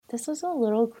this is a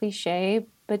little cliche,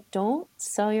 but don't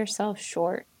sell yourself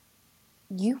short.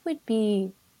 You would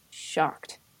be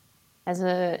shocked as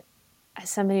a as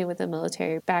somebody with a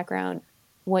military background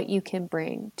what you can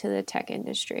bring to the tech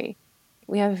industry.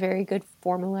 We have very good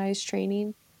formalized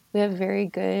training. We have very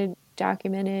good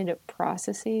documented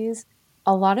processes.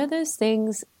 A lot of those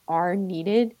things are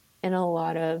needed in a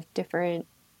lot of different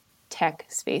tech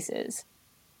spaces.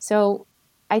 So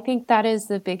I think that is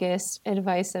the biggest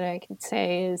advice that I can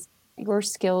say is your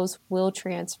skills will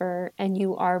transfer and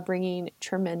you are bringing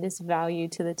tremendous value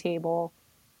to the table.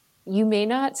 You may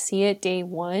not see it day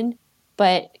one,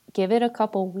 but give it a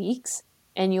couple weeks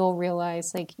and you'll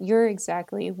realize like you're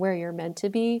exactly where you're meant to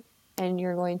be and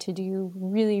you're going to do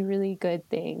really, really good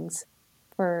things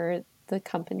for the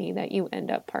company that you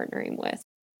end up partnering with.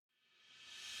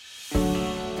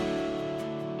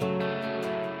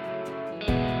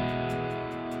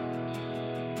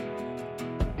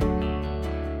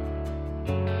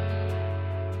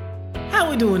 How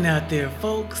we doing out there,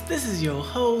 folks? This is your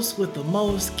host with the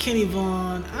most, Kenny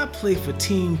Vaughn. I play for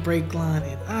Team Breakline,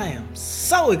 and I am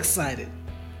so excited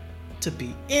to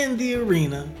be in the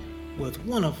arena with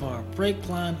one of our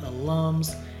Breakline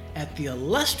alums at the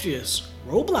illustrious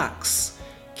Roblox,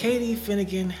 Katie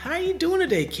Finnegan. How are you doing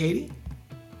today, Katie?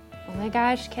 Oh my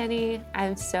gosh, Kenny,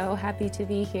 I'm so happy to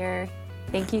be here.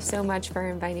 Thank you so much for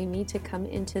inviting me to come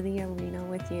into the arena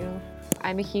with you.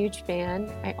 I'm a huge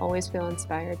fan. I always feel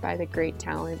inspired by the great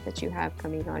talent that you have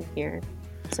coming on here.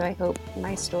 So I hope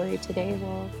my story today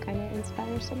will kind of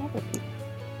inspire some other people.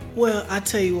 Well, I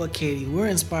tell you what, Katie, we're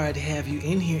inspired to have you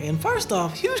in here. And first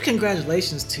off, huge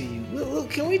congratulations to you.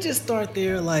 Can we just start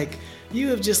there? Like, you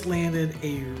have just landed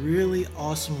a really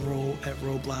awesome role at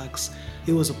Roblox.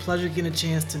 It was a pleasure getting a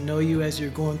chance to know you as you're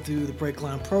going through the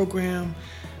Breakline program.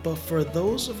 But for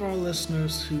those of our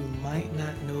listeners who might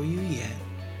not know you yet,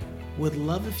 would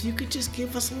love if you could just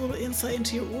give us a little insight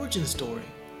into your origin story.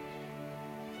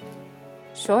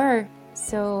 Sure.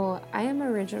 So I am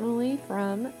originally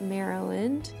from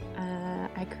Maryland.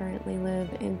 I currently live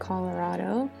in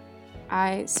Colorado.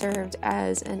 I served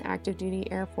as an active duty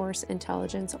Air Force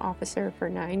intelligence officer for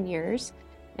 9 years.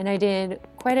 And I did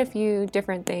quite a few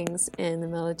different things in the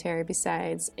military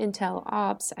besides intel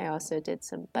ops. I also did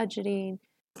some budgeting,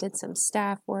 did some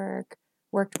staff work,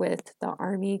 worked with the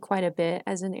Army quite a bit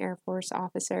as an Air Force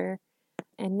officer.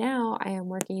 And now I am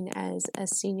working as a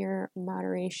senior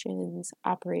moderations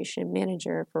operation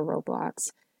manager for Roblox.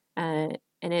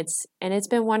 And it's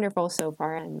been wonderful so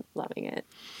far. I'm loving it.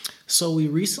 So we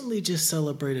recently just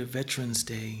celebrated Veterans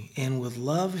Day, and would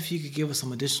love if you could give us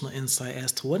some additional insight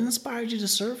as to what inspired you to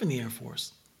serve in the Air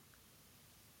Force.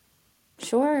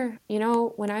 Sure.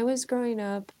 When I was growing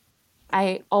up,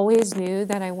 I always knew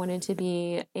that I wanted to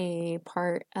be a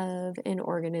part of an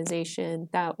organization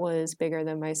that was bigger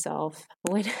than myself.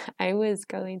 When I was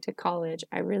going to college,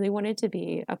 I really wanted to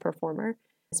be a performer.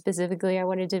 Specifically, I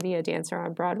wanted to be a dancer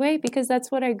on Broadway because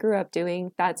that's what I grew up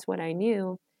doing. That's what I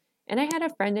knew. And I had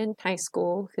a friend in high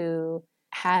school who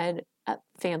had a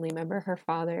family member. Her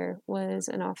father was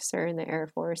an officer in the Air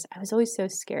Force. I was always so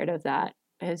scared of that.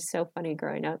 It was so funny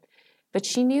growing up. But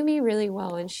she knew me really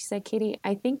well, and she said, Katie,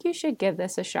 I think you should give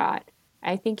this a shot.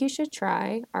 I think you should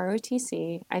try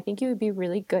ROTC. I think you would be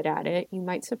really good at it. You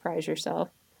might surprise yourself,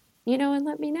 and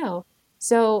let me know.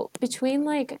 So between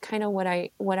like kind of what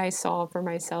I saw for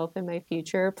myself in my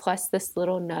future, plus this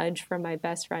little nudge from my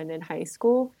best friend in high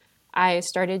school, I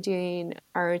started doing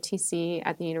ROTC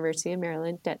at the University of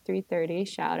Maryland, Det 330,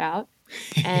 shout out.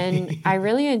 And I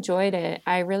really enjoyed it.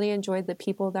 I really enjoyed the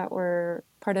people that were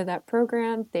part of that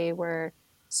program. They were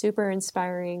super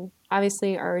inspiring.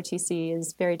 Obviously, ROTC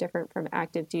is very different from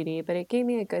active duty, but it gave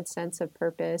me a good sense of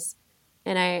purpose.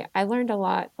 And I learned a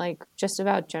lot, like just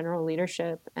about general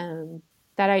leadership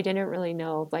that I didn't really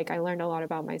know. Like I learned a lot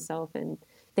about myself and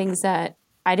things that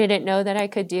I didn't know that I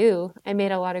could do. I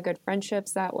made a lot of good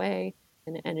friendships that way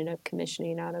and ended up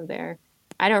commissioning out of there.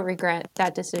 I don't regret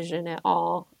that decision at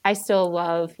all. I still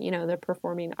love, the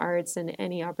performing arts and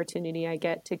any opportunity I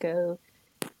get to go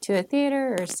to a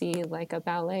theater or see like a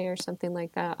ballet or something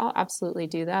like that. I'll absolutely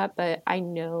do that. But I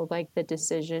know like the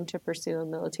decision to pursue a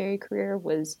military career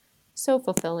was so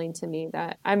fulfilling to me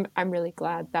that I'm really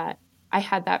glad that I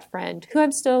had that friend who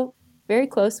I'm still very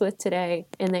close with today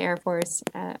in the Air Force.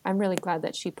 I'm really glad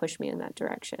that she pushed me in that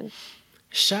direction.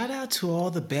 Shout out to all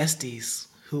the besties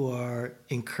who are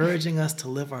encouraging us to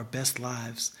live our best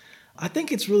lives. I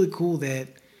think it's really cool that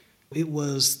it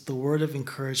was the word of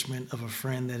encouragement of a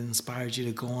friend that inspired you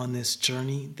to go on this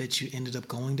journey that you ended up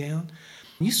going down.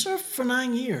 You served for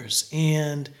 9 years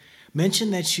and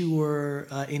mentioned that you were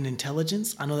in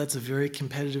intelligence. I know that's a very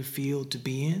competitive field to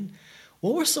be in.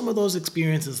 What were some of those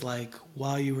experiences like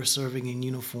while you were serving in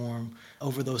uniform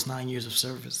over those 9 years of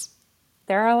service?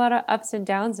 There are a lot of ups and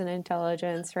downs in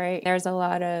intelligence, right? There's a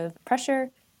lot of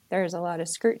pressure, there's a lot of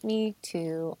scrutiny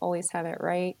to always have it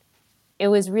right. It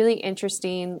was really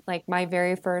interesting. Like, my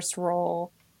very first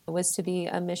role was to be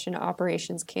a mission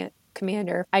operations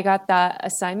commander. I got that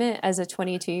assignment as a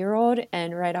 22-year-old,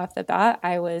 and right off the bat,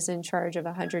 I was in charge of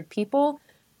 100 people,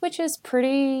 which is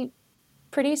pretty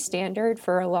standard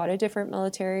for a lot of different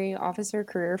military officer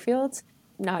career fields,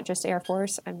 not just Air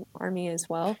Force, I'm Army as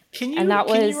well. Can And you that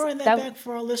can you was run that that back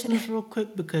for our listeners real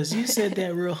quick because you said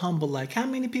that real humble. Like, how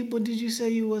many people did you say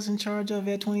you was in charge of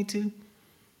at 22?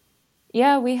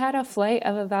 yeah, we had a flight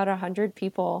of about 100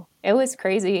 people. It was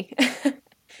crazy.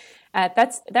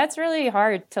 That's really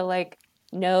hard to like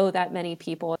know that many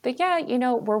people. But yeah,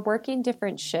 we're working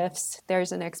different shifts.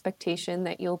 There's an expectation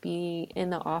that you'll be in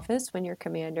the office when your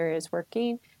commander is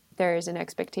working. There is an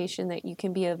expectation that you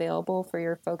can be available for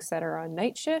your folks that are on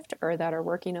night shift or that are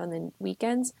working on the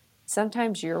weekends.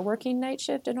 Sometimes you're working night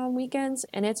shift and on weekends,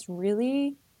 and it's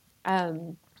really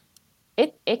um,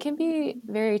 it can be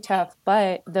very tough,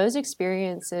 but those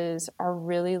experiences are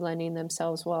really lending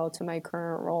themselves well to my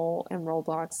current role and role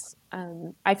blocks.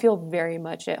 I feel very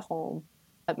much at home.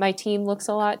 My team looks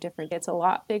a lot different. It's a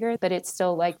lot bigger, but it's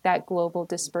still like that global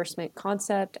disbursement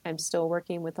concept. I'm still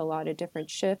working with a lot of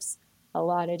different shifts, a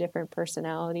lot of different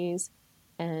personalities.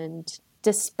 And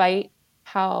despite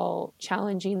how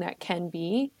challenging that can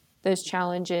be, those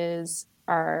challenges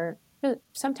are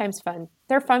sometimes fun.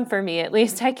 They're fun for me at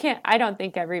least. I don't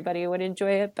think everybody would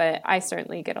enjoy it, but I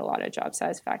certainly get a lot of job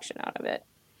satisfaction out of it.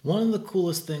 One of the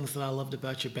coolest things that I loved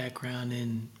about your background,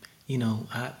 and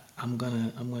I'm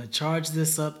gonna charge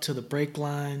this up to the break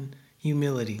line,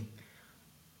 humility.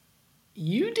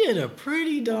 You did a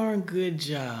pretty darn good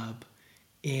job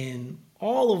in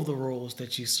all of the roles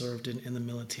that you served in the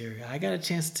military. I got a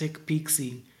chance to take a peek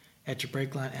see at your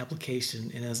breakline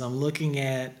application, and as I'm looking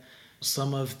at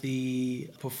some of the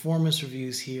performance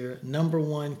reviews here, number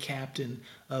one captain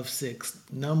of six,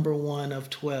 number one of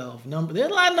 12, there are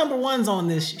a lot of number ones on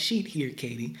this sheet here,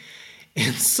 Katie.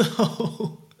 And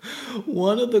so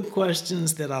one of the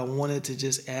questions that I wanted to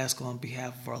just ask on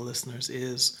behalf of our listeners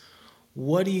is,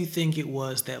 what do you think it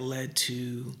was that led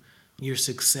to your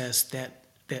success, that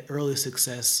early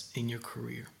success in your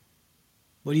career?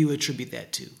 What do you attribute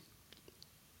that to?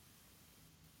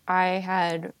 I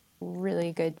had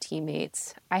really good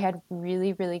teammates. I had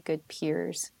really, really good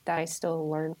peers that I still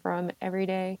learn from every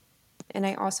day. And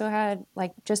I also had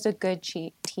like just a good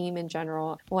team in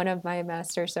general. One of my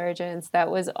master sergeants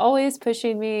that was always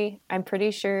pushing me, I'm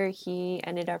pretty sure he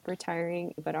ended up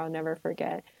retiring, but I'll never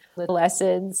forget the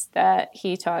lessons that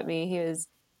he taught me.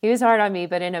 He was hard on me,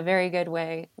 but in a very good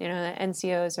way. The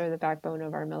NCOs are the backbone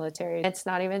of our military. It's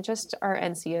not even just our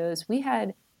NCOs. We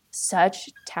had such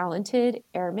talented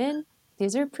airmen.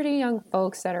 These are pretty young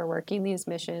folks that are working these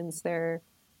missions. They're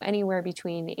anywhere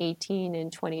between 18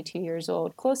 and 22 years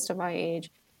old, close to my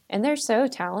age. And they're so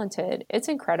talented. It's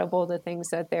incredible the things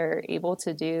that they're able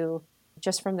to do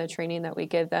just from the training that we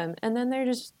give them. And then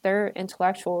they're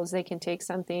intellectuals. They can take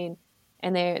something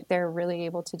and they're really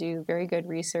able to do very good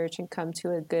research and come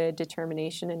to a good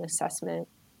determination and assessment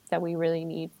that we really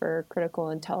need for critical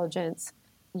intelligence.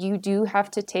 You do have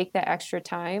to take that extra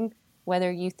time,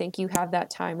 whether you think you have that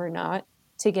time or not,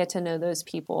 to get to know those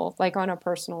people, like on a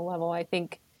personal level. I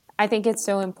think it's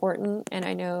so important, and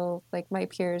I know like my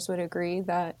peers would agree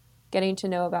that getting to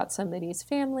know about somebody's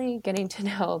family, getting to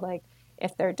know like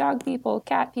if they're dog people,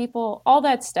 cat people, all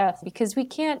that stuff, because we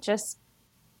can't just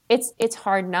it's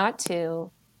hard not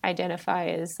to identify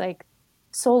as like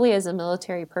solely as a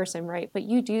military person, right? But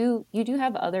you do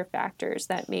have other factors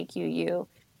that make you you.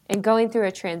 And going through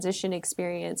a transition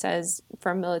experience as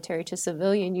from military to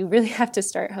civilian, you really have to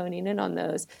start honing in on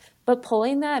those. But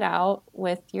pulling that out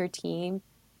with your team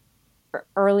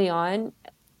early on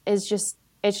is just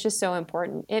so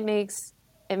important. It makes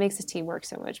the teamwork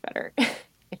so much better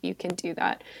if you can do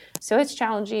that. So it's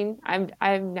challenging.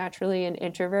 I'm naturally an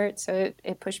introvert, so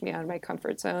it pushed me out of my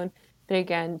comfort zone. But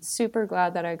again, super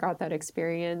glad that I got that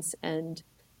experience, and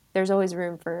there's always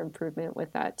room for improvement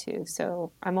with that too.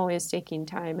 So I'm always taking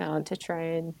time out to try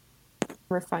and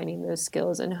refining those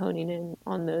skills and honing in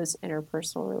on those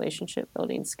interpersonal relationship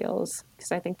building skills,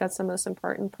 because I think that's the most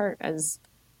important part as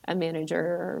a manager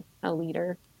or a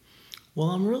leader. Well,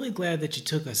 I'm really glad that you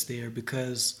took us there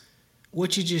because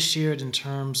what you just shared in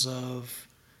terms of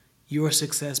your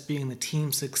success being the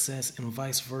team success and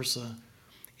vice versa,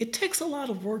 it takes a lot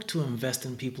of work to invest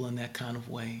in people in that kind of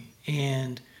way.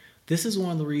 And this is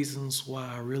one of the reasons why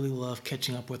I really love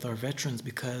catching up with our veterans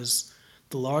because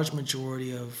the large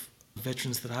majority of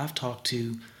veterans that I've talked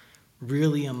to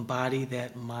really embody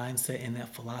that mindset and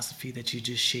that philosophy that you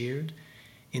just shared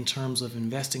in terms of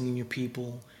investing in your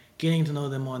people, getting to know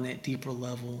them on that deeper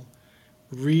level,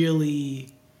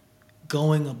 really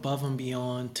going above and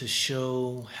beyond to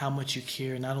show how much you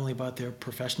care not only about their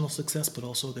professional success but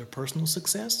also their personal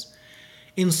success.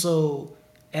 And so,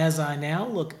 as I now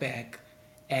look back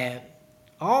at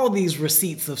all these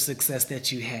receipts of success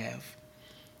that you have,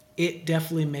 it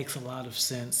definitely makes a lot of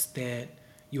sense that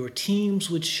your teams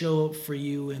would show up for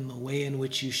you in the way in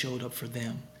which you showed up for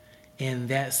them. And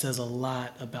that says a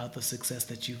lot about the success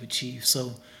that you've achieved.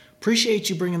 So, appreciate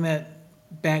you bringing that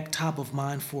back top of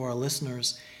mind for our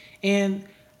listeners. And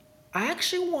I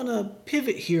actually want to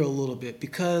pivot here a little bit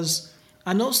because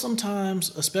I know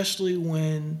sometimes, especially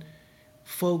when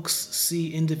folks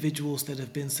see individuals that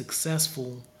have been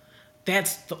successful,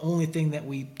 that's the only thing that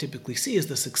we typically see is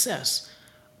the success.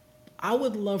 I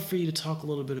would love for you to talk a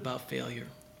little bit about failure.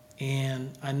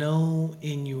 And I know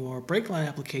in your Breakline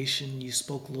application, you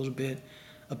spoke a little bit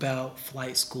about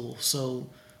flight school. So,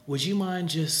 would you mind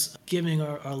just giving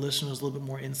our listeners a little bit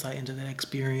more insight into that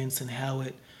experience and how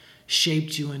it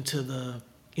shaped you into the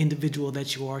individual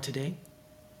that you are today?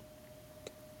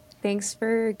 Thanks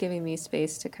for giving me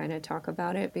space to kind of talk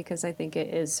about it because I think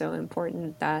it is so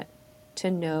important that to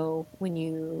know when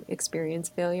you experience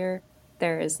failure,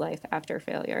 there is life after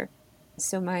failure.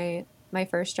 So my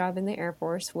first job in the Air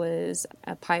Force was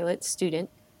a pilot student,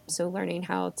 so learning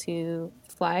how to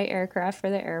fly aircraft for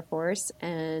the Air Force,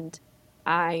 and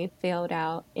I failed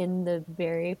out in the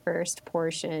very first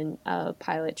portion of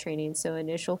pilot training. So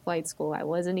initial flight school, I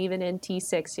wasn't even in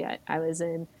T6 yet. I was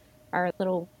in our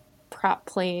little prop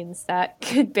planes that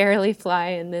could barely fly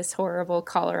in this horrible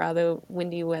Colorado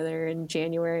windy weather in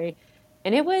January.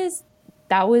 And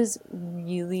that was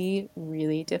really,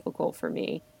 really difficult for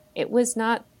me. It was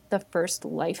not the first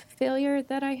life failure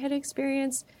that I had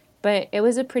experienced, but it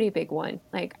was a pretty big one.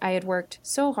 Like I had worked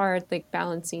so hard, like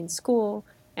balancing school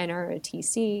and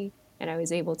ROTC, and I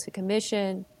was able to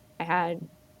commission. I had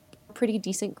pretty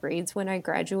decent grades when I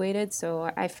graduated,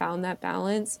 so I found that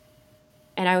balance.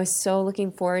 And I was so looking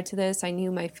forward to this. I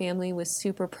knew my family was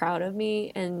super proud of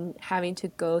me, and having to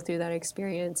go through that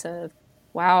experience of,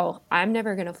 wow, I'm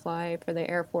never going to fly for the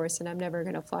Air Force and I'm never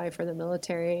going to fly for the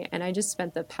military. And I just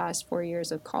spent the past 4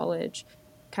 years of college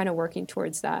kind of working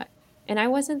towards that. And I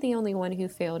wasn't the only one who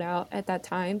failed out at that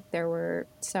time. There were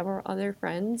several other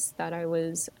friends that I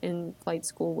was in flight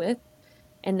school with,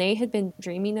 and they had been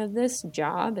dreaming of this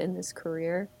job and this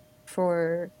career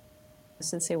for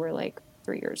since they were like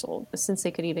 3 years old, since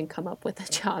they could even come up with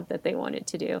a job that they wanted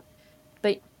to do.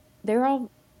 But they're all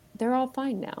they're all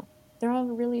fine now. They're all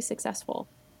really successful.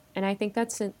 And I think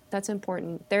that's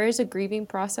important. There is a grieving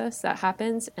process that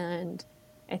happens, and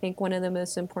I think one of the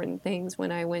most important things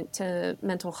when I went to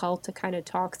mental health to kind of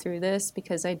talk through this,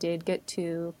 because I did get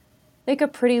to like a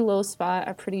pretty low spot,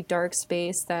 a pretty dark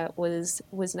space that was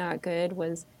not good,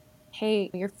 was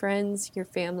hey, your friends, your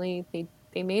family,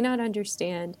 they may not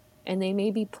understand, and they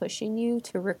may be pushing you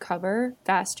to recover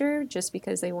faster just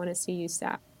because they want to see you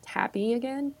happy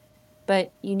again.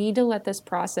 But you need to let this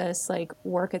process like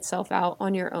work itself out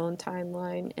on your own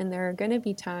timeline. And there are going to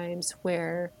be times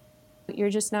where you're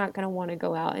just not going to want to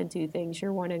go out and do things.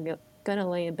 You're going to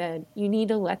lay in bed. You need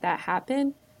to let that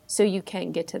happen so you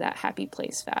can get to that happy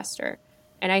place faster.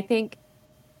 And I think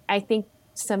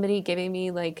somebody giving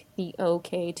me like the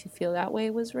okay to feel that way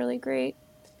was really great.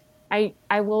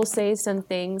 I will say some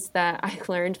things that I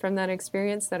learned from that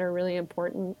experience that are really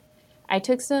important. I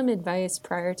took some advice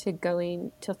prior to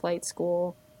going to flight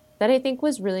school that I think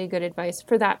was really good advice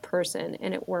for that person,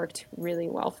 and it worked really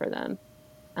well for them.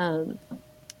 Um,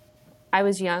 I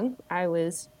was young. I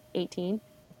was 18.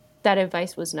 That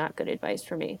advice was not good advice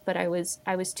for me, but I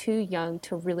was too young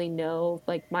to really know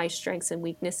like my strengths and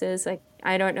weaknesses. Like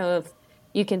I don't know if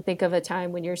you can think of a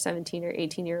time when you're 17 or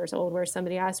 18 years old where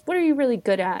somebody asks, "What are you really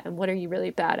good at and what are you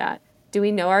really bad at?" Do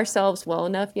we know ourselves well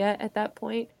enough yet at that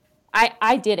point?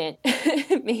 I didn't.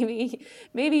 Maybe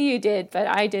you did, but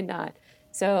I did not.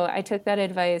 So I took that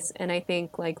advice, and I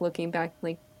think like looking back,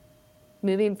 like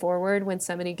moving forward, when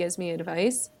somebody gives me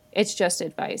advice, it's just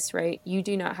advice, right? You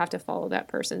do not have to follow that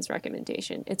person's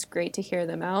recommendation. It's great to hear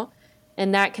them out.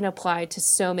 And that can apply to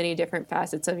so many different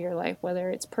facets of your life, whether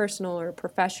it's personal or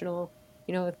professional.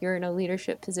 You know, if you're in a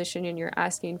leadership position and you're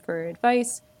asking for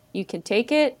advice, you can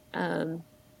take it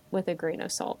with a grain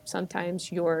of salt.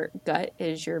 Sometimes your gut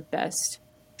is your best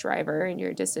driver in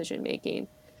your decision making.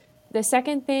 The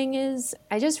second thing is,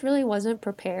 I just really wasn't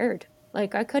prepared.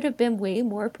 Like, I could have been way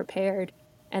more prepared.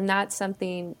 And that's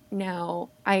something now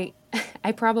I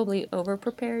probably over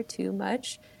prepare too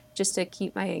much. just to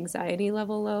keep my anxiety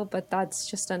level low. But that's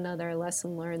just another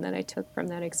lesson learned that I took from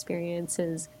that experience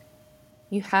is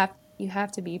you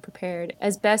have to be prepared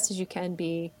as best as you can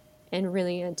be and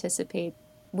really anticipate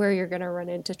where you're going to run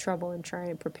into trouble and try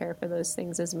and prepare for those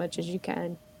things as much as you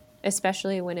can,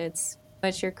 especially when it's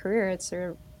your career, it's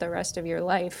the rest of your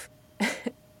life.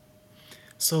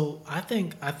 So I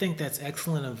think that's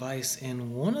excellent advice.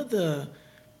 And one of the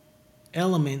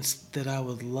elements that I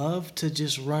would love to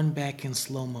just run back in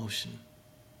slow motion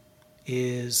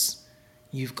is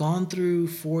you've gone through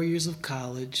 4 years of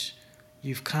college,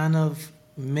 you've kind of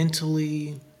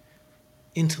mentally,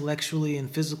 intellectually, and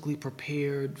physically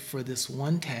prepared for this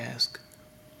one task,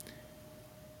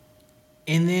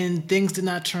 and then things did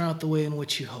not turn out the way in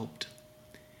which you hoped.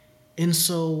 And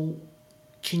so,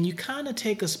 can you kind of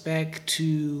take us back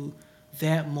to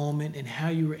that moment and how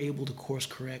you were able to course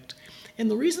correct? And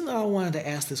the reason that I wanted to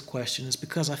ask this question is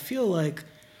because I feel like,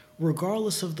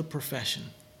 regardless of the profession,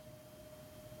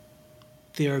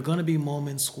 there are going to be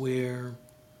moments where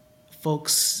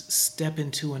folks step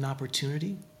into an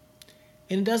opportunity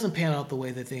and it doesn't pan out the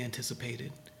way that they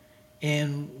anticipated.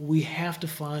 And we have to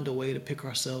find a way to pick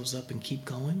ourselves up and keep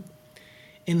going.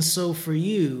 And so for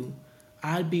you,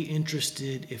 I'd be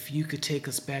interested if you could take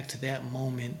us back to that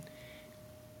moment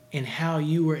and how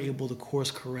you were able to course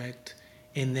correct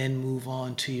and then move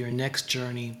on to your next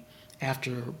journey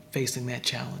after facing that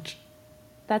challenge.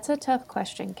 That's a tough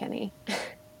question, Kenny.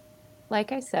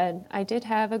 Like I said, I did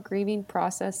have a grieving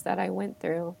process that I went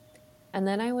through, and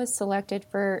then I was selected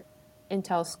for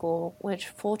Intel school, which,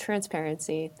 full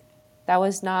transparency, that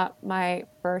was not my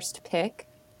first pick.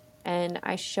 And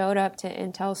I showed up to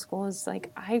Intel school. It's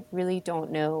like, I really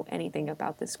don't know anything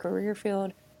about this career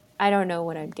field. I don't know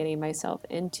what I'm getting myself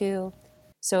into.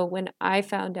 So when I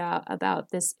found out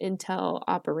about this Intel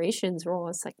operations role,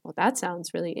 it's like, well, that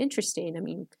sounds really interesting. I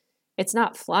mean, it's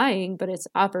not flying, but it's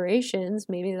operations.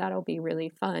 Maybe that'll be really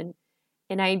fun.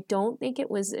 And I don't think it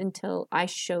was until I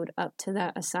showed up to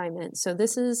that assignment. So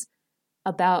this is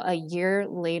about a year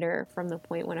later from the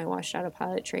point when I washed out of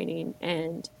pilot training,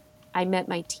 and I met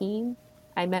my team,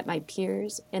 I met my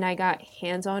peers, and I got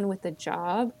hands on with the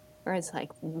job where it's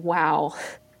like, wow,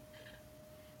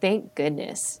 thank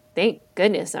goodness. Thank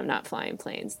goodness I'm not flying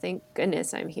planes. Thank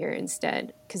goodness I'm here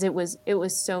instead. Because it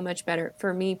was so much better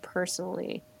for me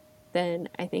personally than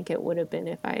I think it would have been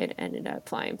if I had ended up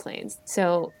flying planes.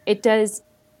 So it does,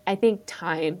 I think,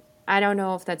 time. I don't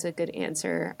know if that's a good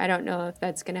answer. I don't know if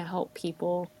that's going to help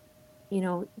people,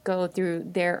 go through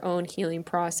their own healing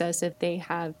process if they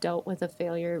have dealt with a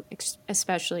failure,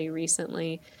 especially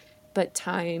recently. But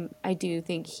time, I do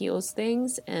think, heals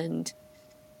things. And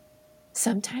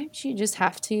sometimes you just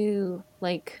have to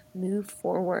like move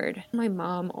forward. My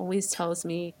mom always tells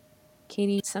me,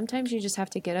 Katie, sometimes you just have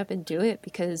to get up and do it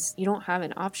because you don't have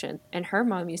an option. And her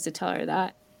mom used to tell her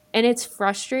that. And it's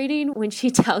frustrating when she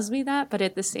tells me that, but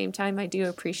at the same time, I do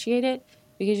appreciate it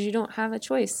because you don't have a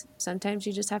choice. Sometimes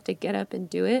you just have to get up and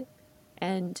do it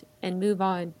and move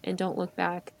on and don't look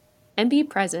back and be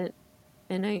present.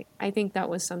 And I think that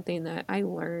was something that I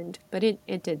learned, but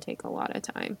it did take a lot of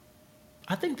time.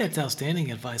 I think that's outstanding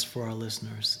advice for our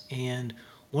listeners. And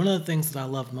one of the things that I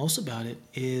love most about it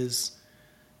is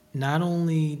not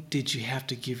only did you have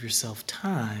to give yourself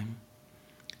time,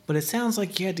 but it sounds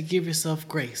like you had to give yourself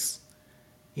grace.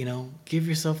 Give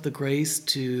yourself the grace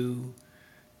to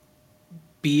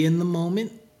be in the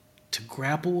moment, to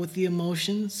grapple with the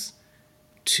emotions,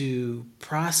 to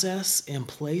process and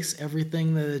place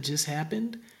everything that had just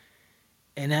happened.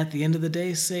 And at the end of the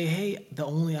day, say, hey, the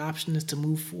only option is to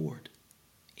move forward.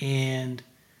 And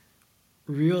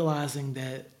realizing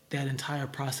that that entire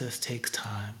process takes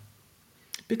time.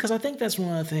 Because I think that's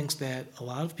one of the things that a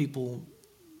lot of people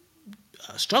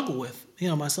struggle with,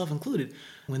 myself included.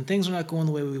 When things are not going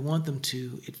the way we want them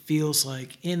to, it feels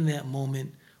like in that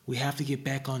moment we have to get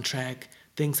back on track.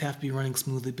 Things have to be running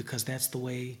smoothly because that's the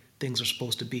way things are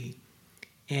supposed to be.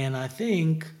 And I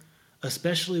think,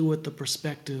 especially with the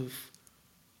perspective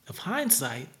of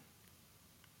hindsight,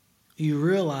 you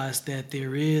realize that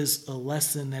there is a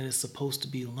lesson that is supposed to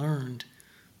be learned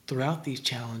throughout these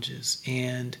challenges.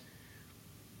 And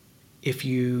if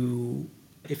you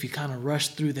kind of rush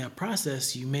through that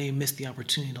process, you may miss the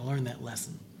opportunity to learn that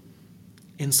lesson.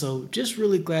 And so just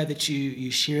really glad that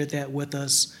you shared that with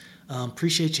us.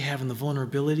 Appreciate you having the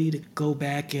vulnerability to go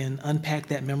back and unpack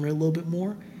that memory a little bit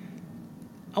more.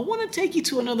 I want to take you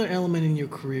to another element in your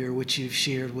career which you've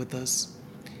shared with us.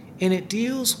 And it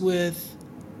deals with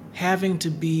having to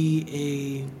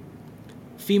be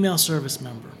a female service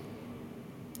member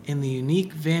and the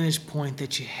unique vantage point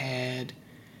that you had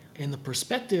and the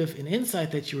perspective and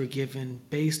insight that you were given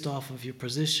based off of your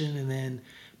position and then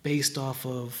based off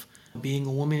of being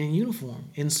a woman in uniform.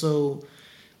 And so,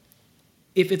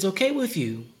 if it's okay with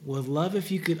you, would love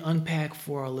if you could unpack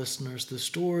for our listeners the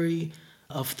story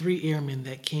of three airmen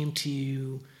that came to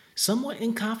you somewhat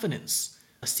in confidence,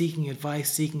 seeking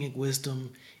advice, seeking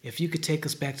wisdom. If you could take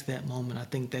us back to that moment, I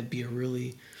think that'd be a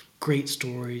really great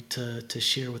story to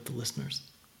share with the listeners.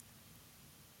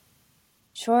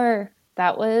 Sure.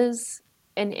 That was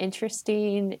an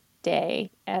interesting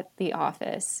day at the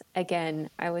office. Again,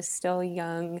 I was still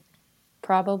young,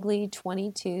 probably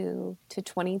 22 to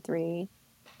 23.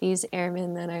 These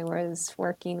airmen that I was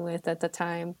working with at the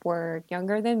time were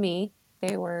younger than me.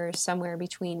 They were somewhere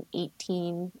between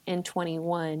 18 and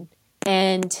 21.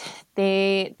 And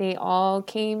they all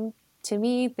came to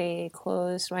me. They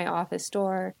closed my office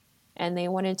door and they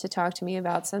wanted to talk to me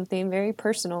about something very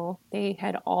personal. They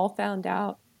had all found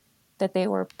out that they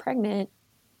were pregnant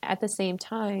at the same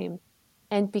time.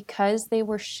 And because they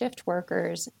were shift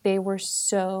workers, they were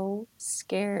so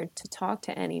scared to talk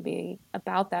to anybody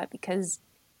about that because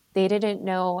they didn't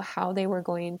know how they were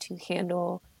going to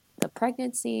handle the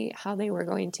pregnancy, how they were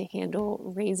going to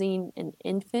handle raising an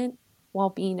infant while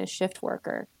being a shift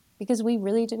worker, because we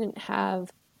really didn't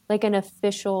have like an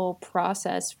official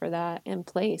process for that in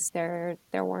place. There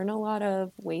weren't a lot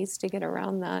of ways to get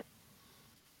around that.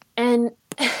 And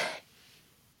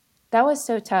that was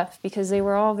so tough because they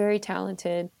were all very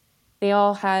talented. They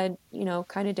all had,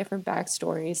 kind of different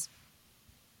backstories.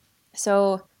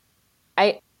 So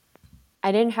I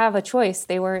I didn't have a choice.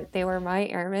 They were my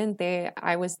airmen.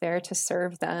 I was there to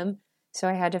serve them. So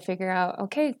I had to figure out,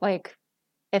 okay, like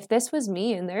if this was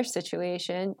me in their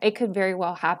situation, it could very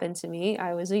well happen to me.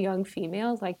 I was a young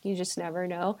female, like you just never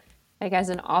know. Like as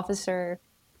an officer,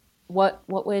 what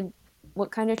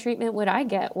kind of treatment would I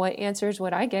get? What answers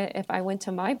would I get if I went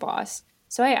to my boss?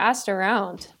 So I asked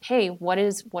around, hey, what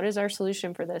is our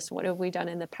solution for this? What have we done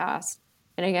in the past?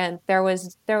 And again, there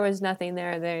was nothing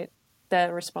there. The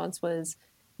response was,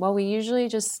 well, we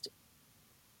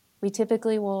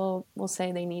typically will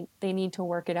say they need to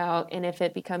work it out, and if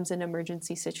it becomes an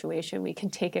emergency situation, we can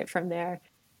take it from there.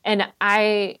 And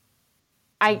I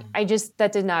just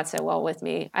that did not sit well with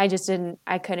me. I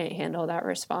couldn't handle that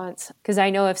response because I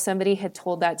know if somebody had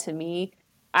told that to me,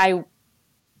 I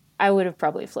I would have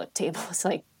probably flipped tables.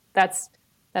 Like that's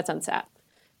that's unsat.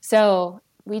 So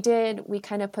we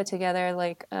kind of put together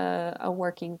like a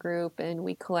working group and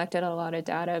we collected a lot of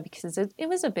data because it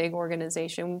was a big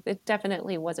organization. It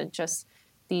definitely wasn't just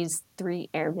these three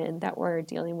airmen that were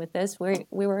dealing with this. We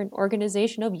were an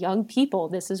organization of young people.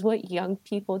 This is what young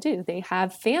people do. They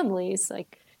have families.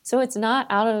 Like so it's not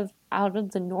out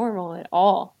of the normal at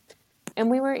all. And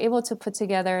we were able to put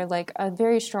together like a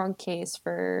very strong case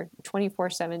for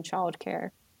 24/7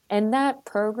 childcare. And that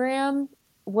program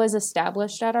was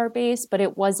established at our base, but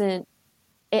it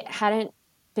hadn't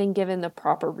been given the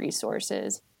proper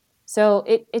resources. So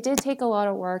it did take a lot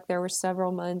of work. There were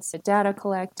several months of data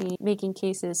collecting, making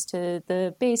cases to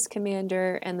the base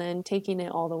commander, and then taking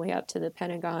it all the way up to the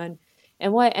Pentagon.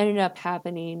 And what ended up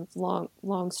happening,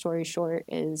 long story short,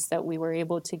 is that we were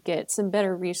able to get some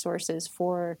better resources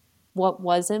for what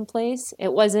was in place.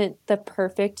 It wasn't the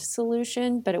perfect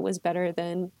solution, but it was better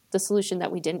than the solution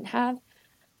that we didn't have.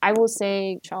 I will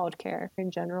say childcare in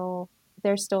general,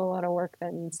 there's still a lot of work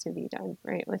that needs to be done,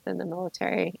 right, within the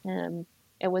military.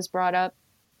 It was brought up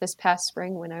this past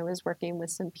spring when I was working with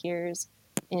some peers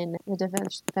in the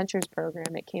Defense Ventures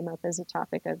program. It came up as a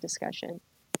topic of discussion.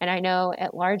 And I know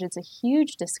at large it's a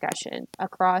huge discussion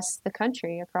across the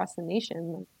country, across the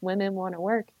nation. Women want to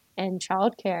work, and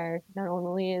childcare, not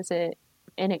only is it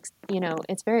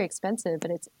it's very expensive,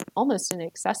 but it's almost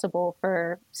inaccessible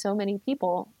for so many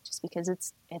people just because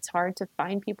it's hard to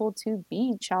find people to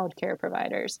be childcare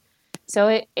providers. So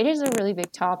it is a really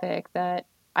big topic that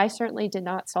I certainly did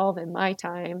not solve in my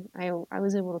time. I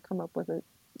was able to come up with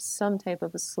some type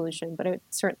of a solution, but it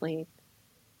certainly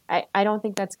I don't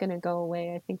think that's going to go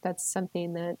away. I think that's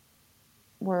something that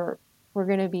we're we're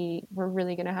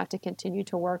really going to have to continue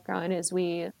to work on as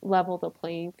we level the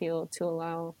playing field to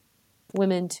allow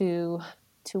women to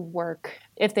work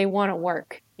if they want to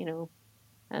work.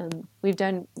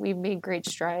 We've made great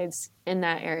strides in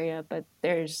that area, but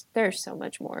there's so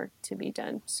much more to be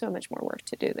done, so much more work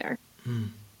to do there.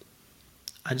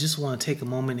 I just want to take a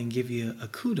moment and give you a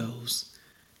kudos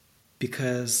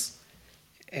because,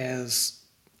 as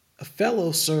a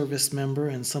fellow service member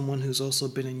and someone who's also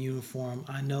been in uniform,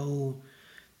 I know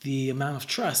the amount of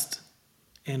trust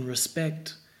and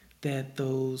respect that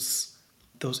those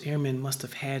airmen must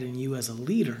have had in you as a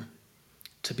leader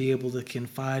to be able to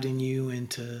confide in you and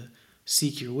to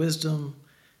seek your wisdom,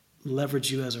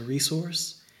 leverage you as a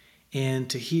resource. And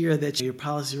to hear that your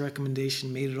policy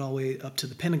recommendation made it all the way up to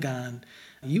the Pentagon,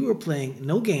 you were playing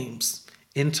no games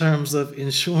in terms of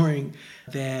ensuring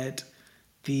that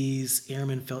these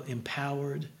airmen felt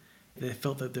empowered, they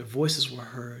felt that their voices were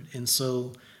heard. And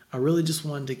so I really just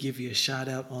wanted to give you a shout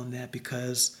out on that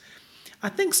because I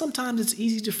think sometimes it's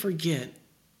easy to forget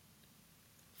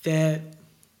that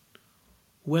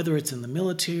whether it's in the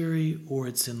military or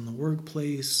it's in the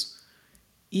workplace,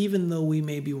 even though we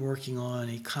may be working on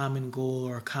a common goal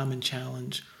or a common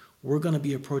challenge, we're going to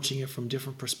be approaching it from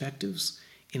different perspectives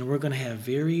and we're going to have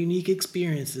very unique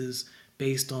experiences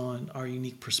based on our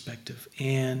unique perspective.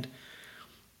 And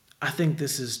I think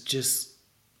this is just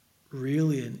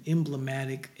really an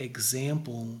emblematic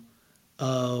example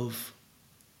of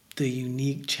the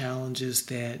unique challenges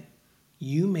that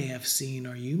you may have seen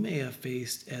or you may have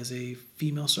faced as a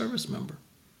female service member.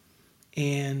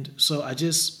 And so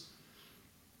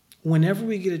whenever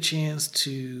we get a chance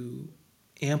to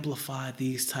amplify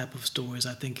these type of stories,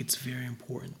 I think it's very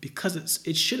important because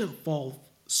it shouldn't fall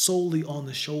solely on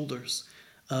the shoulders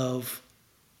of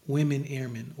women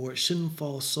airmen, or it shouldn't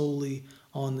fall solely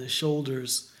on the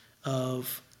shoulders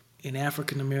of an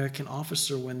African American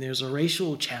officer when there's a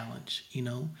racial challenge.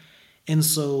 And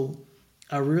so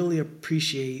I really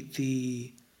appreciate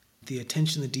the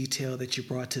attention to detail that you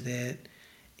brought to that.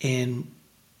 And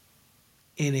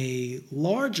in a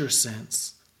larger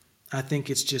sense, I think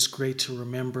it's just great to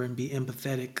remember and be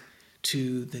empathetic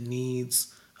to the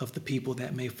needs of the people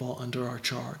that may fall under our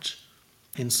charge.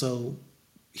 And so,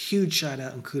 huge shout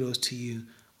out and kudos to you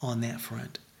on that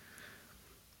front.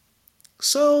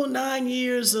 So, 9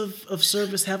 years of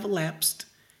service have elapsed,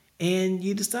 and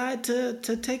you decide to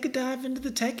take a dive into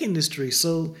the tech industry.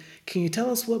 So, can you tell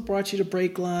us what brought you to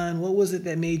Breakline? What was it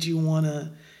that made you want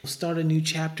to start a new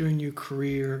chapter in your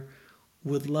career?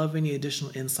 Would love any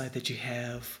additional insight that you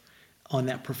have on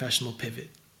that professional pivot.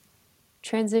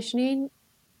 Transitioning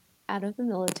out of the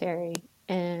military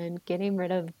and getting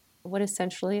rid of what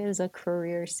essentially is a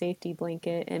career safety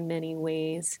blanket in many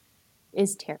ways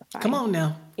is Come terrifying. on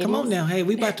now. It Come on is now. Hey,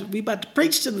 we about to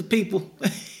preach to the people.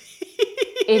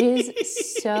 it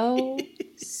is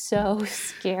so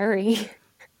scary.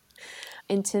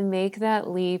 And to make that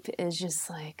leap is just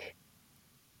like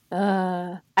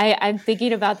I'm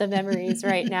thinking about the memories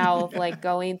right now of like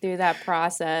going through that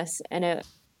process, and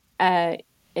uh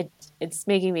it it's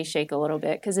making me shake a little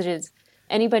bit because it is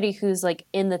anybody who's like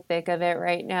in the thick of it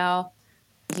right now,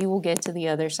 you will get to the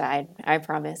other side, I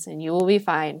promise, and you will be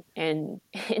fine. And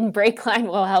Breakline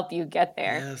will help you get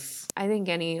there. Yes. I think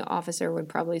any officer would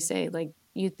probably say, like,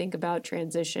 you think about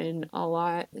transition a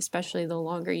lot, especially the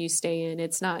longer you stay in.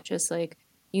 It's not just like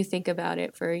you think about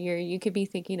it for a year, you could be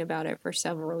thinking about it for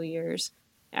several years.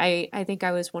 I think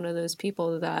I was one of those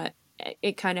people that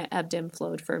it kind of ebbed and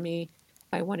flowed for me.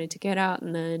 I wanted to get out,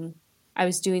 and then I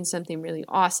was doing something really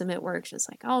awesome at work,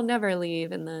 just like, I'll never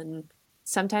leave. And then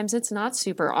sometimes it's not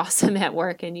super awesome at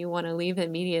work and you want to leave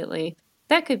immediately.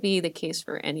 That could be the case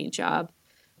for any job.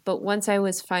 But once I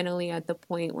was finally at the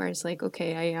point where it's like,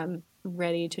 okay, I am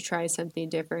ready to try something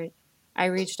different, I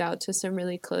reached out to some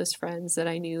really close friends that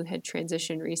I knew had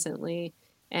transitioned recently,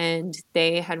 and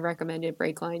they had recommended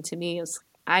Breakline to me.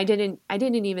 I didn't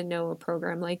even know a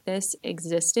program like this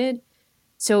existed.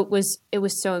 So it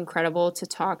was so incredible to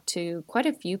talk to quite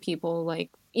a few people,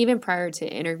 like even prior to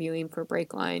interviewing for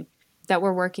Breakline, that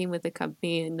were working with the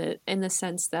company in the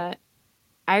sense that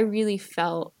I really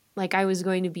felt like I was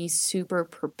going to be super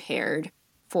prepared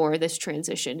for this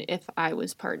transition if I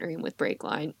was partnering with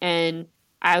Breakline. And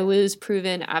I was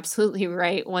proven absolutely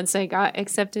right once I got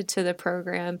accepted to the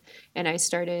program and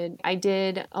I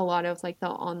did a lot of like the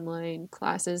online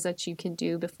classes that you can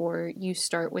do before you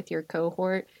start with your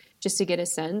cohort just to get a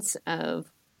sense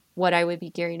of what I would be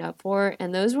gearing up for.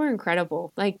 And those were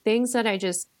incredible. Like things that I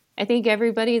think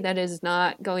everybody that is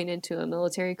not going into a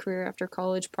military career after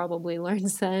college probably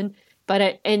learns then.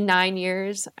 But in 9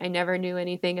 years, I never knew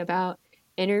anything about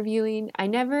interviewing. I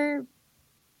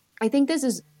think this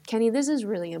is, Kenny, this is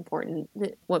really important.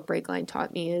 What Breakline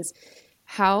taught me is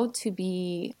how to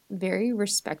be very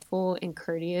respectful and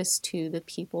courteous to the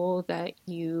people that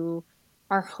you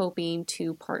are hoping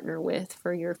to partner with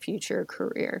for your future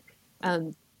career.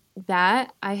 Um,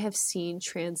 that I have seen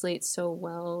translate so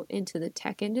well into the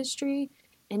tech industry.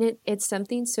 And it's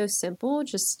something so simple,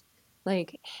 just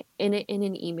like in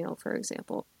an email, for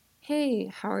example. Hey,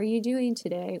 how are you doing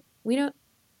today?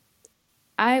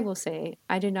 I will say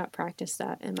I did not practice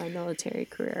that in my military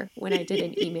career when I did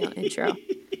an email intro.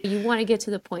 You want to get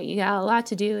to the point. You got a lot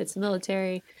to do. It's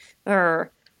military.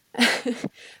 Or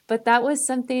But that was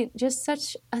something, just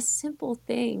such a simple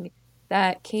thing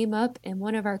that came up in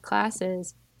one of our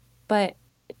classes, but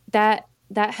that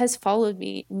has followed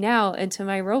me now into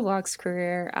my Roblox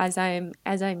career as I'm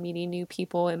meeting new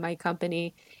people in my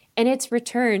company, and it's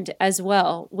returned as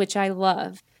well, which I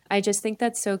love. I just think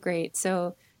that's so great.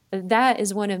 So that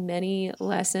is one of many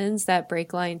lessons that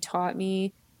Breakline taught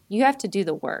me. You have to do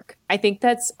the work. I think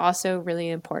that's also really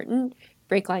important.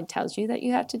 Breakline tells you that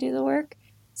you have to do the work.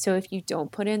 So if you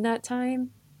don't put in that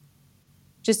time,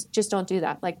 just don't do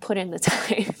that. Like, put in the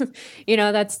time.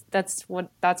 That's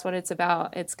what it's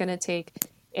about. It's going to take,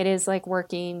 it is like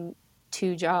working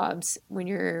two jobs when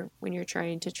you're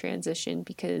trying to transition,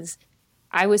 because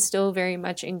I was still very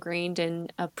much ingrained in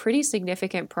a pretty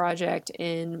significant project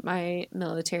in my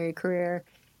military career.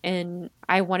 And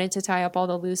I wanted to tie up all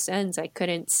the loose ends. I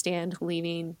couldn't stand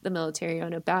leaving the military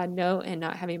on a bad note and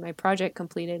not having my project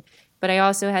completed. But I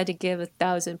also had to give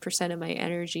 1,000% of my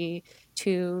energy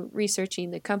to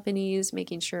researching the companies,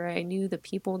 making sure I knew the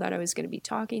people that I was going to be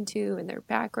talking to and their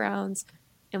backgrounds.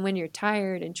 And when you're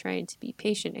tired and trying to be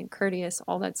patient and courteous,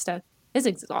 all that stuff is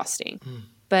exhausting.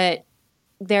 But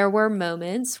there were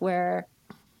moments where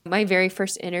my very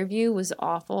first interview was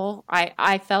awful.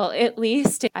 I felt, at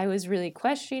least I was really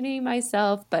questioning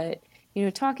myself, but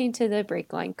talking to the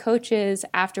Breakline coaches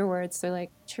afterwards, they're like,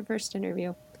 "It's your first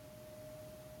interview.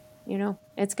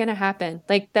 It's going to happen."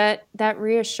 Like, that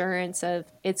reassurance of,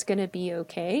 it's going to be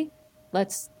okay.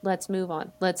 Let's move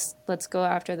on. Let's go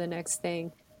after the next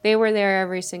thing. They were there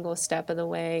every single step of the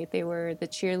way. They were the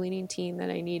cheerleading team that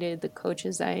I needed, the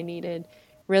coaches that I needed,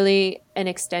 really an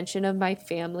extension of my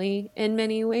family in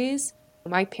many ways.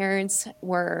 My parents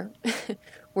were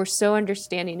were so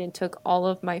understanding and took all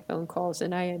of my phone calls,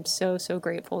 and I am so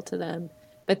grateful to them.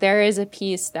 But there is a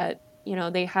piece that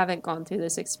they haven't gone through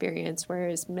this experience,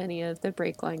 whereas many of the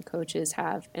Breakline coaches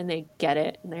have, and they get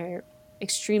it, and they're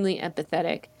extremely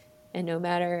empathetic. And no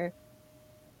matter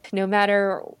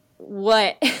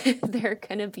what, they're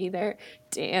gonna be there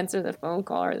to answer the phone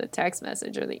call or the text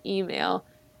message or the email.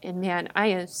 And man, I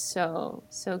am so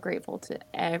grateful to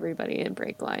everybody in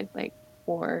Breakline, like,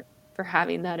 for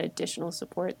having that additional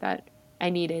support that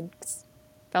I needed.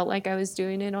 Felt like I was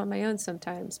doing it on my own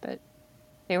sometimes, but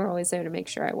they were always there to make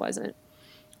sure I wasn't.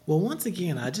 Well, once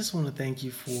again, I just want to thank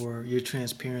you for your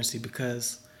transparency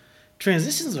because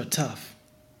transitions are tough.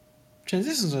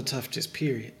 Transitions are tough, just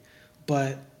period.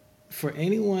 But for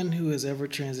anyone who has ever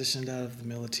transitioned out of the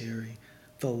military,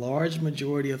 the large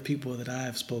majority of people that I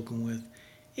have spoken with,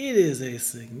 it is a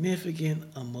significant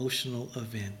emotional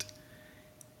event.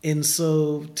 And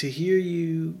so to hear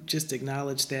you just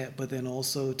acknowledge that, but then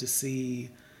also to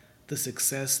see the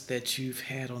success that you've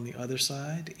had on the other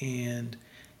side and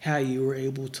how you were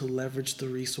able to leverage the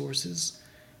resources,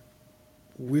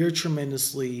 we're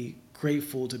tremendously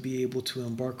grateful to be able to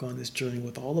embark on this journey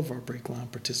with all of our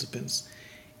Breakline participants.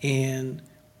 And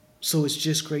so it's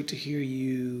just great to hear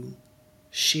you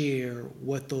share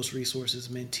what those resources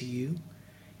meant to you,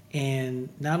 and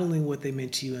not only what they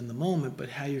meant to you in the moment, but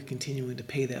how you're continuing to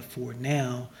pay that forward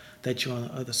now that you're on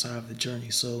the other side of the journey.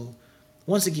 So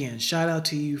once again, shout out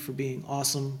to you for being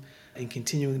awesome and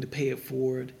continuing to pay it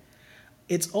forward.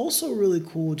 It's also really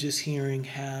cool just hearing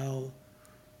how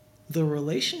the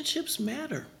relationships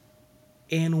matter.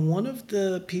 And one of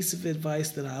the pieces of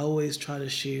advice that I always try to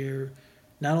share,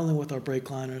 not only with our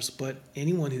breakliners, but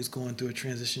anyone who's going through a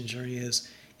transition journey, is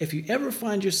if you ever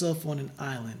find yourself on an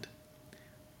island,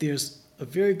 there's a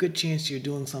very good chance you're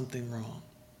doing something wrong,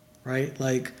 right?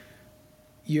 Like,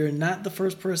 you're not the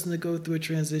first person to go through a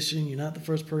transition. You're not the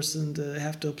first person to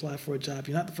have to apply for a job.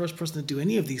 You're not the first person to do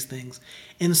any of these things.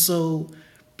 And so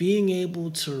being able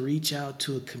to reach out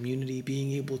to a community,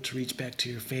 being able to reach back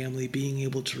to your family, being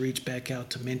able to reach back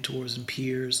out to mentors and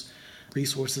peers,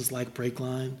 resources like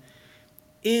Breakline,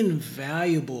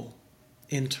 invaluable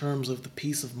in terms of the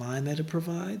peace of mind that it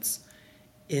provides.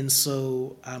 And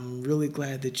so I'm really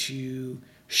glad that you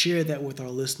share that with our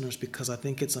listeners, because I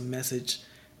think it's a message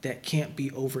that can't be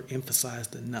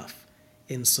overemphasized enough.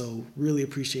 And so really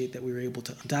appreciate that we were able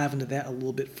to dive into that a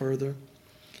little bit further.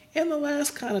 And the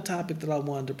last kind of topic that I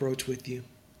wanted to broach with you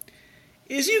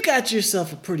is you got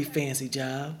yourself a pretty fancy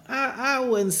job. I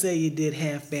wouldn't say you did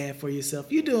half bad for yourself.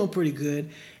 You're doing pretty good.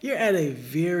 You're at a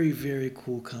very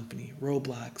cool company,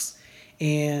 Roblox.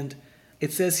 And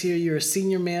it says here you're a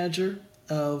senior manager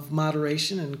of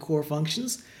moderation and core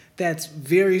functions. That's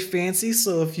very fancy.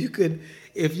 So if you could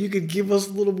give us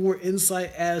a little more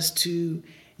insight as to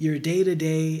your day to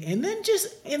day, and then just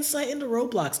insight into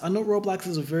Roblox. I know Roblox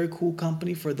is a very cool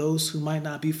company. For those who might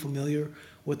not be familiar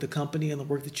with the company and the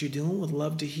work that you're doing, would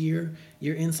love to hear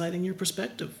your insight and your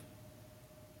perspective.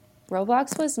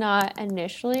 Roblox was not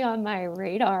initially on my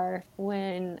radar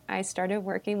when I started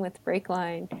working with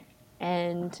Breakline.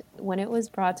 And when it was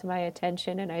brought to my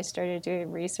attention and I started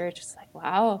doing research, it's like,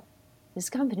 wow, this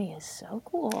company is so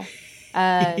cool.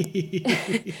 Uh,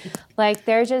 like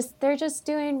they're just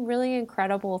doing really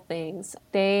incredible things.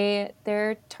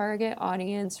 Their target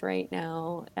audience right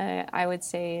now, I would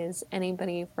say, is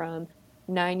anybody from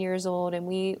 9 years old, and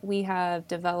we have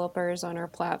developers on our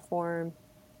platform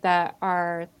that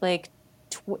are like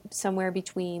somewhere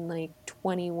between like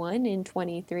 21 and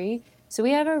 23. So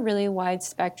we have a really wide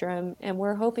spectrum, and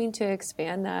we're hoping to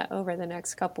expand that over the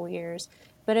next couple years.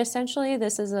 But essentially,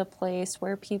 this is a place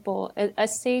where people, a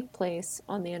safe place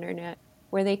on the internet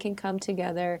where they can come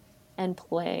together and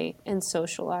play and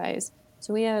socialize.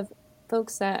 So we have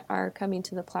folks that are coming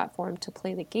to the platform to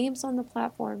play the games on the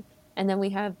platform. And then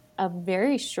we have a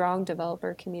very strong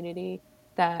developer community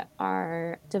that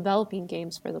are developing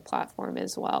games for the platform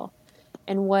as well.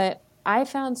 And what I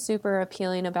found super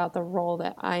appealing about the role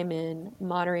that I'm in,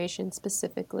 moderation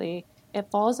specifically, it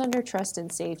falls under trust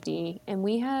and safety. And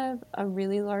we have a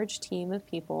really large team of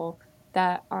people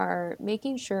that are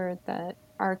making sure that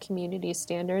our community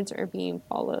standards are being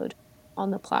followed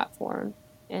on the platform.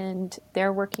 And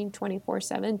they're working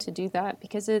 24/7 to do that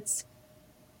because it's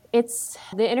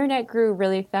the internet grew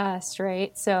really fast,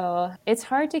 right? So it's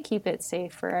hard to keep it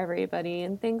safe for everybody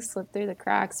and things slip through the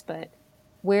cracks, but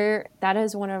where that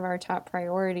is one of our top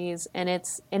priorities, and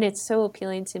it's so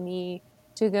appealing to me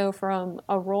to go from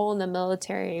a role in the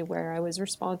military where I was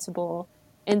responsible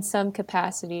in some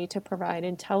capacity to provide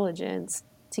intelligence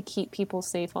to keep people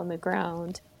safe on the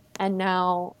ground, and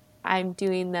now I'm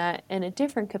doing that in a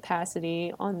different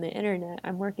capacity on the internet.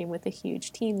 I'm working with a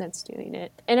huge team that's doing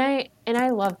it. And I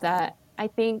love that. I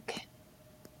think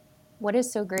what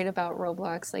is so great about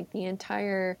Roblox, like the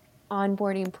entire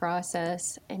onboarding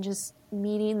process and just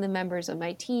meeting the members of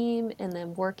my team and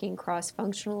then working cross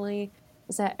functionally,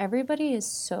 is that everybody is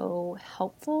so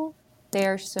helpful. They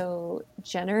are so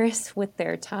generous with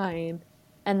their time.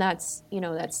 And that's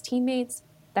teammates,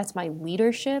 that's my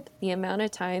leadership. The amount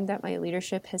of time that my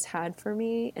leadership has had for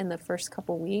me in the first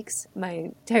couple weeks,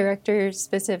 my director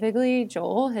specifically,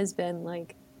 Joel, has been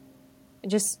like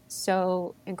just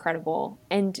so incredible.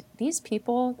 And these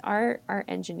people, our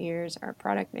engineers, our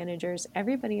product managers,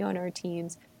 everybody on our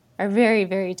teams are very,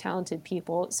 very talented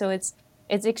people. So it's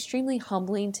extremely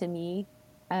humbling to me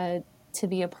uh, to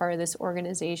be a part of this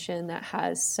organization that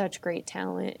has such great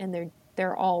talent, and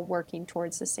they're all working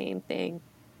towards the same thing.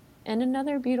 And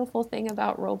another beautiful thing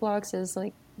about Roblox is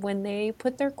like when they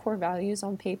put their core values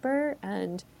on paper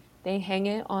and they hang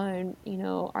it on,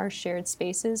 our shared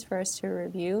spaces for us to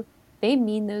review, they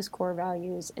mean those core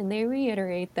values and they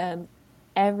reiterate them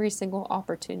every single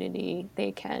opportunity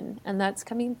they can. And that's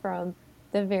coming from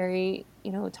the very,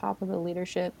 top of the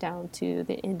leadership down to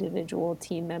the individual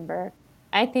team member.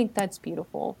 I think that's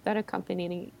beautiful that a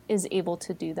company is able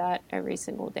to do that every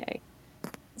single day.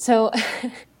 So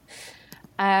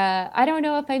I don't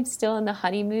know if I'm still in the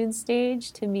honeymoon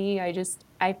stage. To me,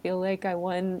 I feel like I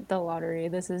won the lottery.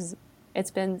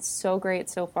 It's been so great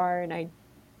so far, and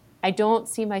I don't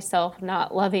see myself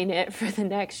not loving it for the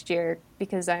next year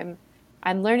because I'm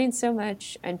learning so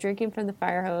much. I'm drinking from the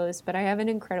fire hose, but I have an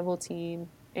incredible team,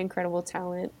 incredible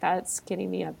talent that's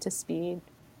getting me up to speed.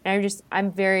 And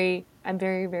I'm very,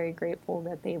 very grateful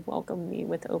that they've welcomed me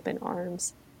with open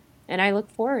arms. And I look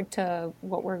forward to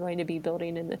what we're going to be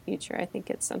building in the future. I think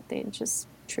it's something just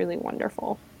truly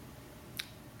wonderful.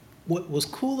 What was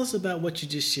coolest about what you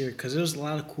just shared, because there's a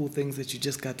lot of cool things that you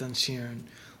just got done sharing.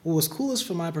 What was coolest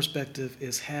from my perspective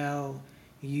is how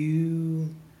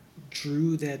you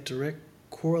drew that direct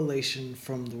correlation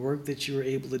from the work that you were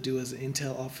able to do as an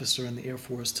intel officer in the Air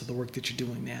Force to the work that you're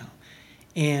doing now.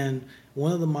 And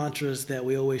one of the mantras that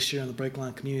we always share in the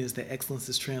Breakline community is that excellence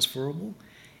is transferable.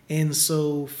 And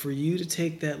so for you to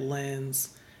take that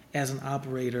lens as an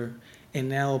operator and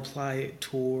now apply it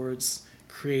towards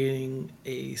creating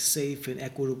a safe and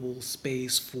equitable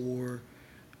space for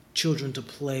children to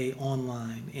play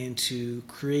online and to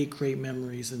create great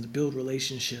memories and to build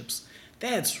relationships,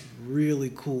 that's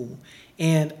really cool.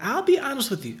 And I'll be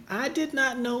honest with you, I did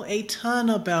not know a ton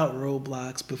about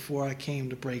Roblox before I came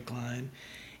to Breakline.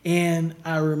 And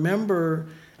I remember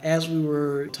as we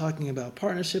were talking about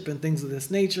partnership and things of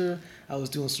this nature, I was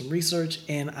doing some research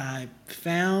and I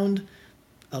found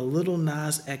a Little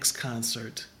Nas X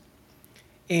concert.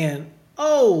 And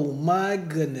oh my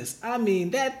goodness, I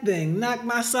mean, that thing knocked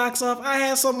my socks off. I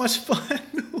had so much fun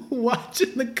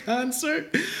watching the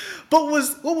concert. But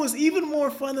what was even more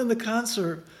fun than the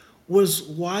concert was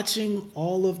watching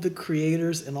all of the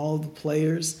creators and all of the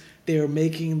players. they're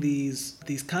making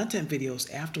these content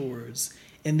videos afterwards,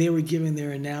 and they were giving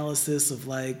their analysis of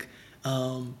like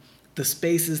the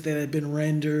spaces that had been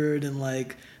rendered and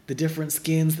like the different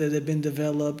skins that had been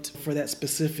developed for that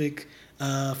specific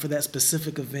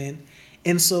event.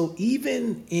 And so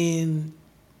even in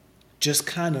just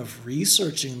kind of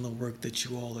researching the work that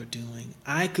you all are doing,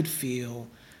 I could feel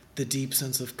the deep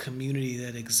sense of community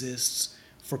that exists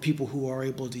for people who are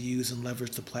able to use and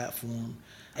leverage the platform.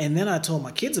 And then I told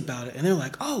my kids about it, and they're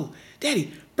like, "Oh,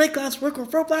 Daddy, Breaklines work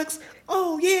with Roblox?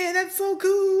 Oh, yeah, that's so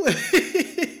cool."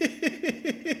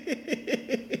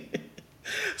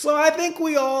 So I think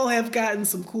we all have gotten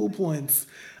some cool points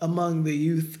among the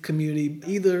youth community,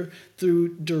 either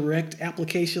through direct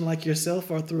application like yourself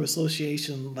or through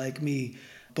association like me.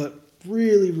 But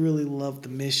really, really love the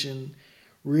mission,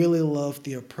 really love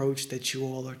the approach that you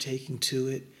all are taking to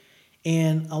it.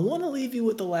 And I want to leave you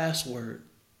with the last word.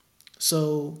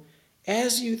 So,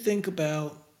 as you think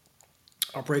about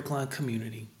our Breakline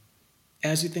community,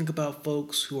 as you think about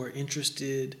folks who are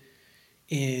interested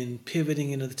in pivoting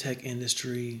into the tech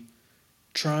industry,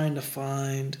 trying to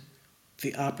find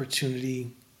the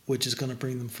opportunity which is going to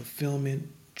bring them fulfillment,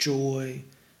 joy,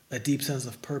 a deep sense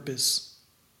of purpose,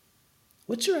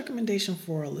 what's your recommendation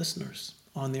for our listeners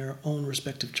on their own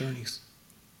respective journeys?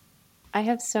 I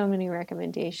have so many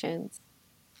recommendations,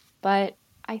 but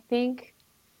I think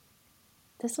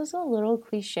this is a little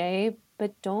cliche,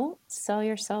 but don't sell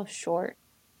yourself short.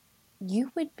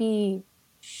 You would be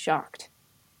shocked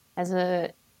as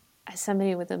a as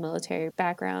somebody with a military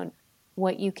background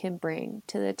what you can bring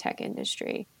to the tech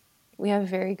industry. We have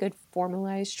very good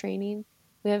formalized training.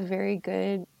 We have very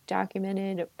good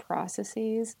documented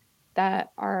processes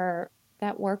that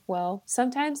work well.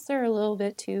 Sometimes they're a little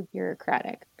bit too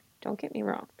bureaucratic. Don't get me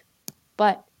wrong.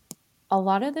 But a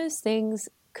lot of those things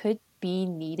could be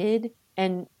needed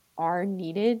and are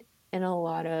needed in a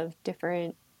lot of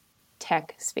different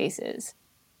tech spaces.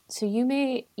 So you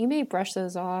may brush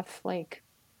those off. Like,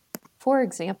 for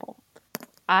example,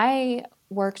 I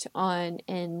worked on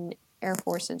an Air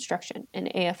Force instruction, an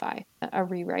AFI, a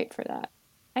rewrite for that.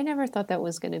 I never thought that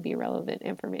was going to be relevant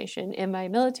information in my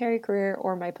military career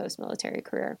or my post-military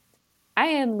career. I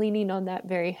am leaning on that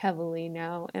very heavily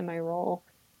now in my role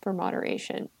for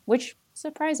moderation, which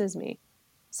surprises me.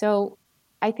 So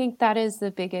I think that is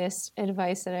the biggest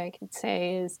advice that I can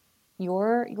say is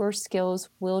your skills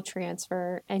will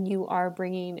transfer and you are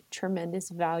bringing tremendous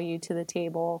value to the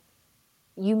table.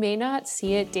 You may not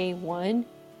see it day one,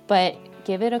 but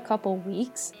give it a couple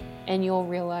weeks and you'll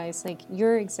realize like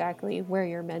you're exactly where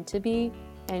you're meant to be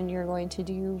and you're going to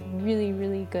do really,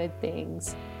 really good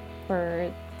things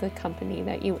for the company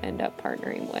that you end up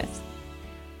partnering with.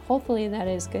 Hopefully that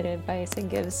is good advice and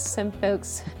gives some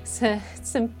folks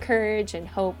some courage and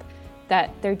hope that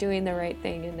they're doing the right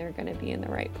thing and they're going to be in the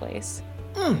right place.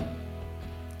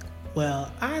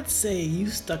 Well, I'd say you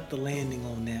stuck the landing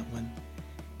on that one.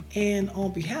 And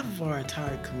on behalf of our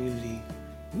entire community,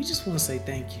 we just want to say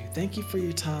thank you. Thank you for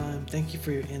your time. Thank you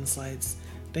for your insights.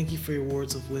 Thank you for your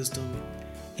words of wisdom.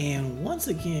 And once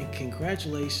again,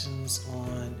 congratulations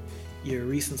on your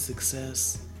recent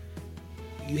success.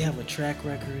 You have a track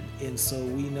record, and so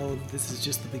we know that this is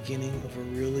just the beginning of a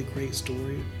really great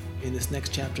story in this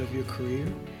next chapter of your career.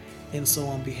 And so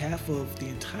on behalf of the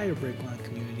entire Breakline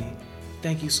community,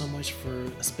 thank you so much for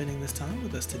spending this time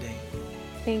with us today.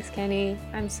 Thanks, Kenny.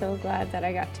 I'm so glad that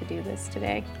I got to do this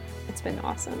today. It's been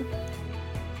awesome.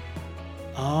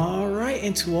 All right,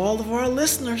 and to all of our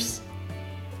listeners,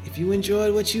 if you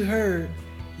enjoyed what you heard,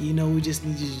 you know we just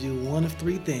need you to do one of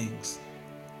three things.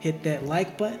 Hit that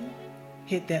like button,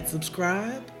 hit that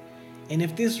subscribe, and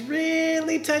if this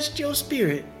really touched your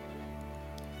spirit,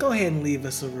 go ahead and leave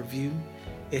us a review.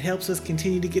 It helps us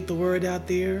continue to get the word out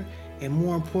there, and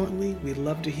more importantly, we'd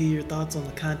love to hear your thoughts on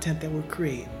the content that we're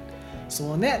creating. So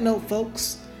on that note,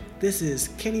 folks, this is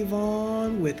Kenny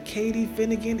Vaughn with Katie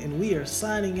Finnegan, and we are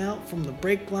signing out from the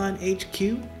Breakline HQ.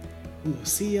 We will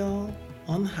see y'all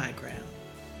on the high ground.